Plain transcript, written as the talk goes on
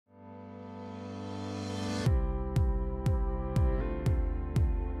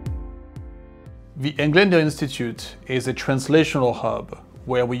The Englander Institute is a translational hub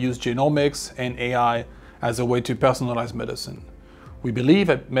where we use genomics and AI as a way to personalize medicine. We believe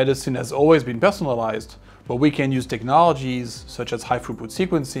that medicine has always been personalized, but we can use technologies such as high-throughput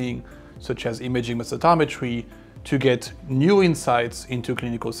sequencing, such as imaging mass cytometry, to get new insights into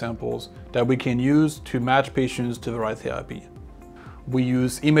clinical samples that we can use to match patients to the right therapy. We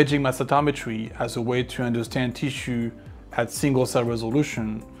use imaging mass cytometry as a way to understand tissue at single-cell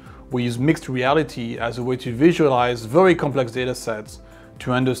resolution. We use mixed reality as a way to visualize very complex data sets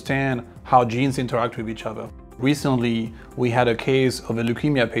to understand how genes interact with each other. Recently, we had a case of a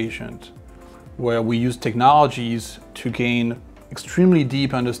leukemia patient where we used technologies to gain extremely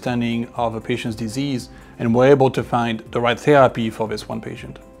deep understanding of a patient's disease and were able to find the right therapy for this one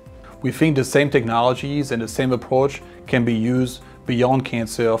patient. We think the same technologies and the same approach can be used beyond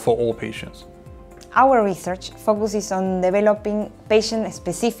cancer for all patients. Our research focuses on developing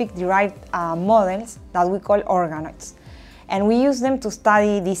patient-specific derived models that we call organoids. And we use them to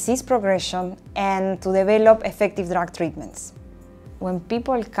study disease progression and to develop effective drug treatments. When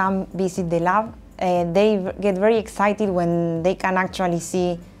people come visit the lab, they get very excited when they can actually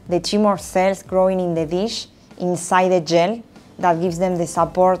see the tumor cells growing in the dish inside the gel that gives them the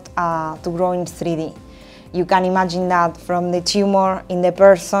support to grow in 3D. You can imagine that from the tumor in the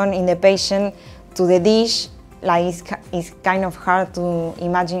person, in the patient, to the dish, like it's kind of hard to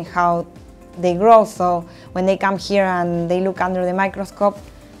imagine how they grow. So when they come here and they look under the microscope,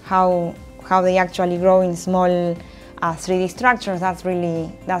 how they actually grow in small 3D structures, that's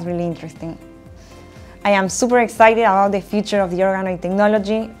really interesting. I am super excited about the future of the organoid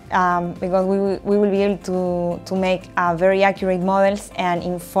technology because we will be able to make very accurate models and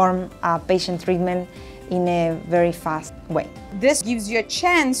inform patient treatment in a very fast way. This gives you a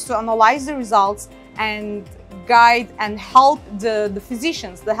chance to analyze the results and guide and help the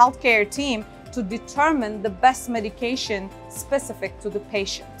physicians, the healthcare team, to determine the best medication specific to the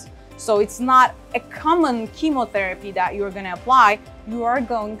patient. So it's not a common chemotherapy that you're going to apply. You are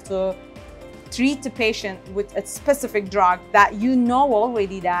going to treat the patient with a specific drug that you know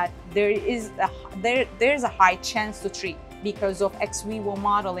already that there's a high chance to treat because of ex vivo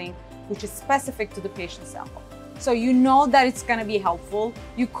modeling, which is specific to the patient sample. So you know that it's going to be helpful.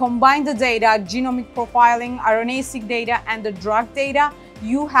 You combine the data, genomic profiling, RNA-seq data, and the drug data.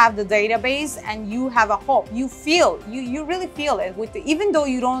 You have the database and you have a hope. You really feel it. Even though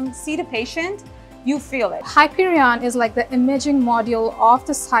you don't see the patient, you feel it. Hyperion is like the imaging module of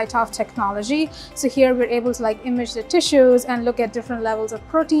the CyTOF technology. So here we're able to image the tissues and look at different levels of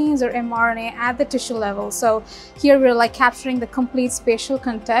proteins or mRNA at the tissue level. So here we're capturing the complete spatial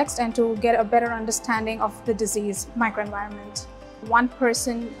context and to get a better understanding of the disease microenvironment. One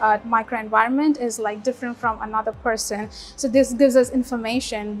person microenvironment is different from another person. So this gives us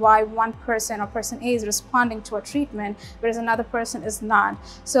information why one person or person A is responding to a treatment, whereas another person is not.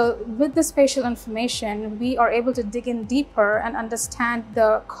 So with this spatial information, we are able to dig in deeper and understand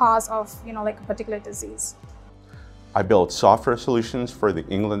the cause of a particular disease. I built software solutions for the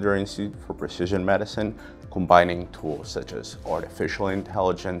Englander Institute for Precision Medicine, combining tools such as artificial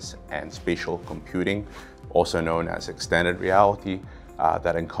intelligence and spatial computing, also known as extended reality,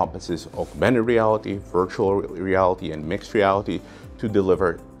 that encompasses augmented reality, virtual reality, and mixed reality to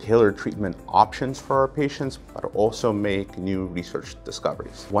deliver tailored treatment options for our patients, but also make new research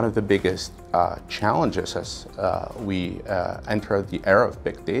discoveries. One of the biggest challenges as we enter the era of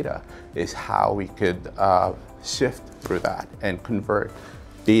big data is how we could sift through that and convert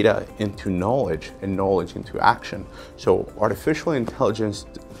data into knowledge and knowledge into action. So artificial intelligence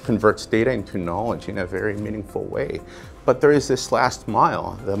converts data into knowledge in a very meaningful way. But there is this last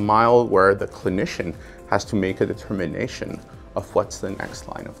mile, the mile where the clinician has to make a determination of what's the next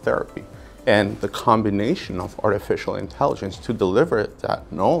line of therapy. And the combination of artificial intelligence to deliver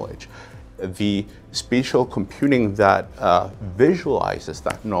that knowledge, the spatial computing that visualizes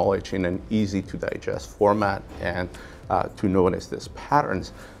that knowledge in an easy to digest format and to notice these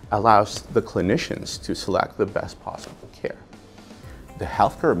patterns, allows the clinicians to select the best possible care. The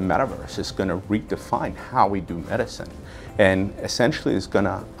healthcare metaverse is going to redefine how we do medicine and essentially is going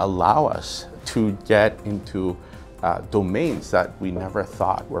to allow us to get into domains that we never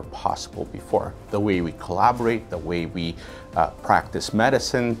thought were possible before. The way we collaborate, the way we practice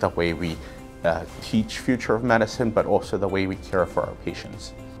medicine, the way we teach future of medicine, but also the way we care for our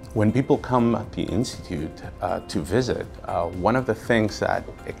patients. When people come at the Institute to visit, one of the things that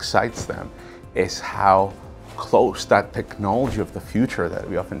excites them is how close that technology of the future that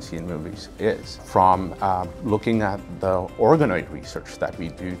we often see in movies is. From looking at the organoid research that we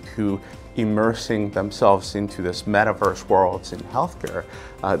do to immersing themselves into this metaverse worlds in healthcare,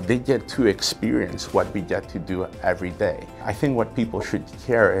 they get to experience what we get to do every day. I think what people should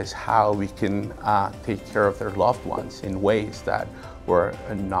care is how we can take care of their loved ones in ways that were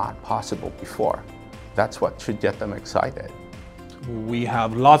not possible before. That's what should get them excited. We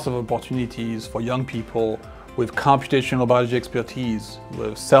have lots of opportunities for young people with computational biology expertise,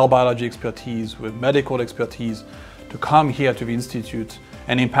 with cell biology expertise, with medical expertise to come here to the Institute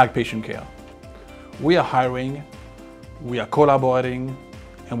and impact patient care. We are hiring, we are collaborating,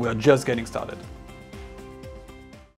 and we are just getting started.